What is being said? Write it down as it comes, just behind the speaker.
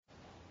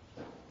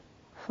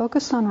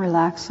Focus on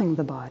relaxing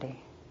the body.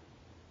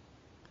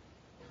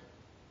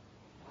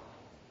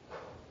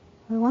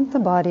 We want the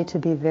body to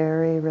be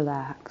very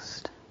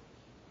relaxed.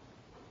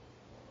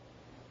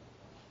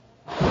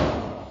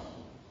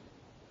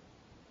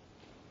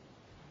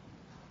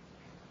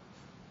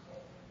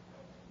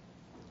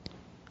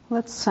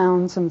 Let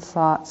sounds and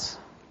thoughts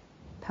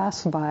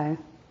pass by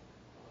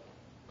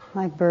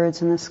like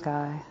birds in the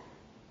sky.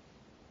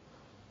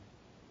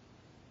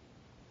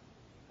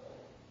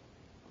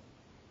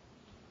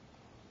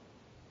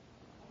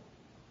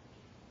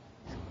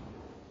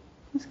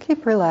 Just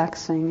keep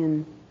relaxing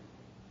and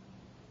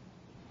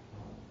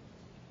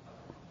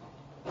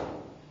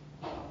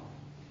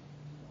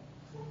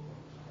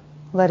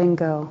letting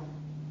go.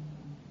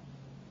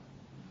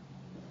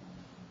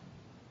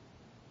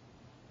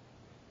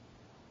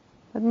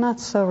 But not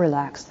so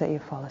relaxed that you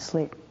fall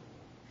asleep.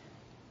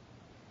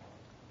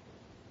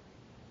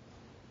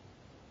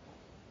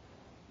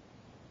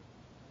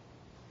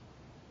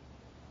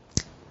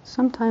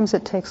 Sometimes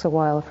it takes a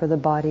while for the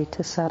body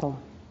to settle.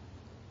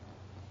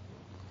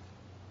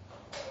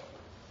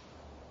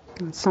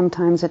 And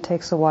sometimes it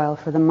takes a while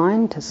for the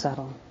mind to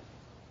settle.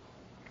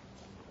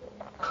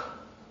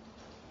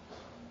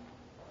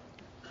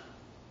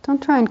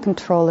 Don't try and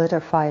control it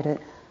or fight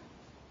it.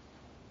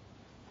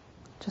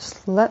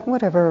 Just let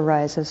whatever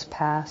arises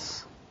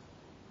pass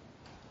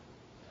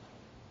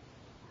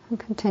and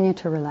continue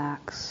to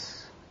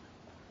relax.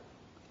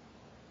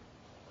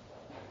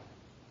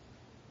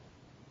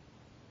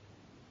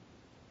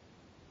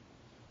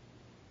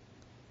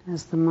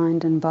 As the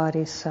mind and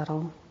body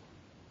settle,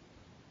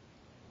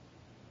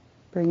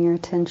 bring your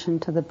attention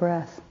to the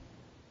breath,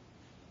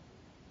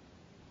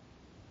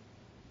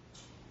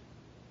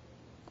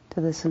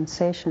 to the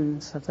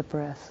sensations of the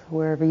breath,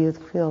 wherever you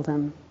feel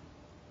them.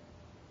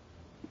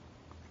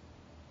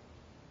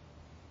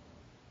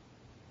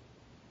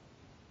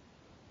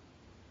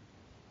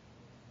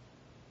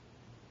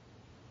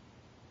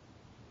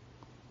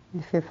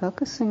 If you're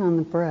focusing on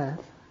the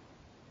breath,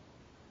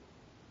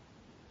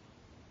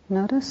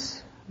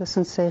 notice the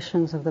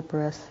sensations of the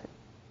breath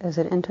as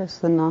it enters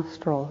the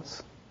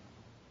nostrils.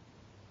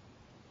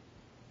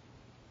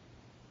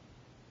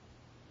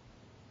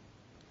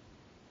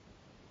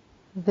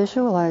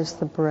 Visualize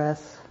the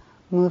breath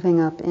moving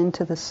up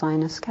into the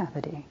sinus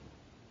cavity.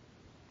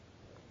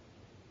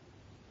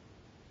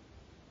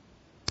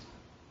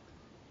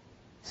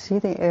 See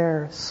the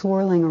air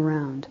swirling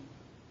around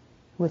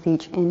with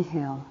each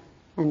inhale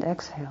and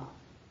exhale.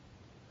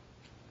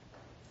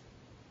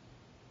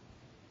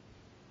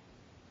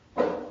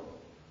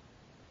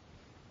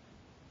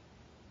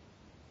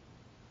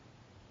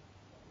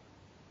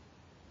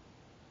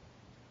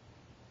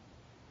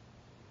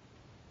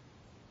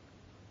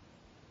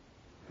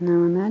 Now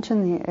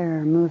imagine the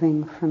air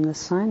moving from the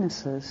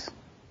sinuses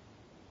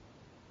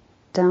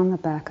down the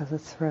back of the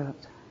throat.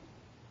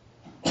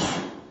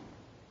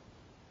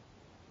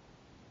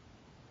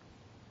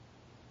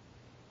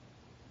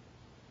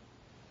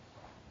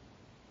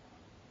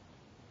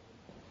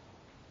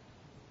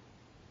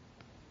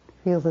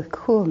 Feel the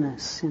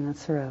coolness in the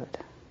throat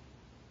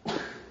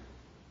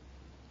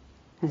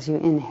as you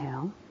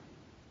inhale,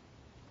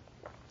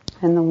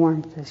 and the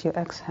warmth as you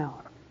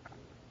exhale.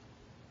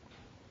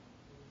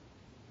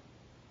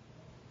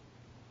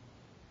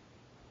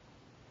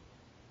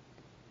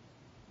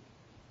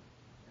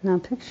 Now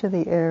picture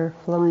the air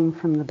flowing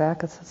from the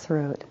back of the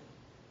throat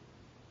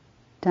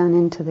down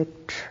into the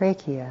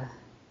trachea,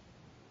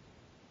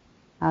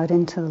 out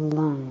into the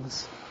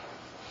lungs,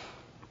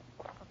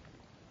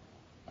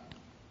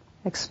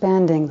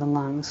 expanding the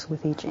lungs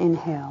with each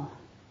inhale,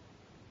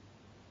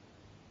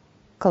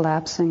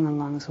 collapsing the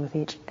lungs with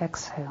each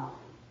exhale.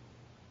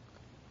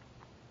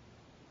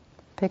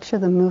 Picture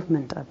the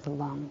movement of the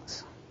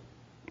lungs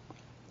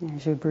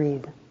as you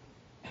breathe.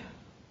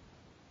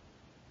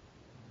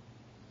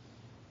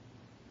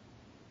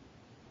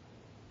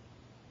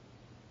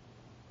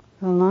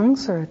 The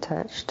lungs are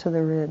attached to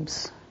the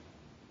ribs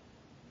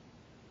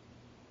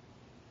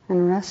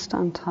and rest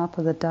on top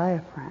of the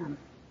diaphragm.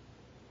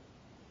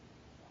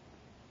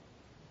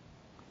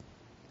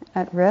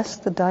 At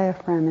rest, the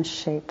diaphragm is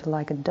shaped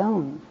like a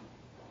dome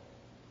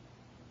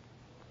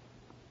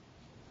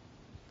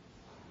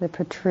that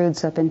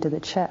protrudes up into the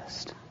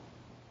chest.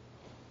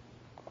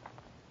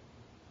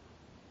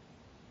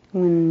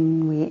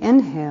 When we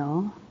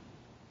inhale,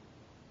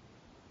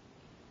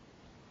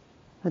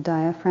 the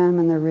diaphragm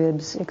and the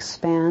ribs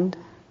expand,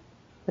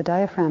 the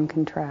diaphragm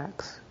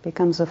contracts,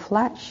 becomes a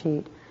flat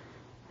sheet,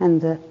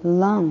 and the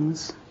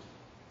lungs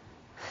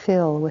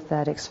fill with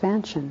that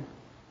expansion.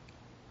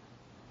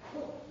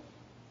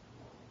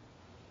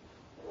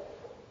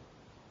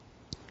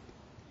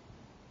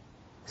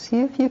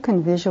 See if you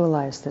can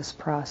visualize this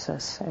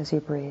process as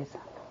you breathe.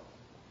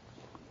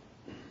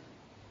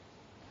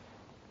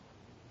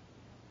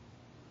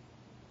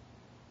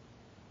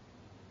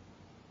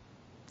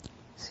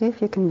 See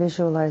if you can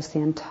visualize the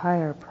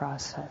entire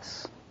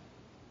process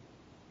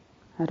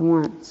at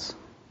once.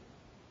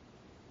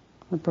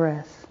 The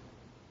breath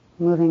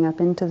moving up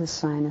into the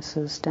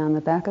sinuses, down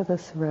the back of the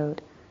throat,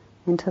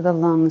 into the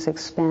lungs,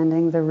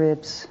 expanding the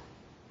ribs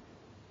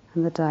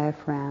and the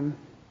diaphragm,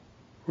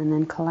 and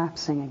then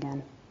collapsing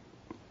again.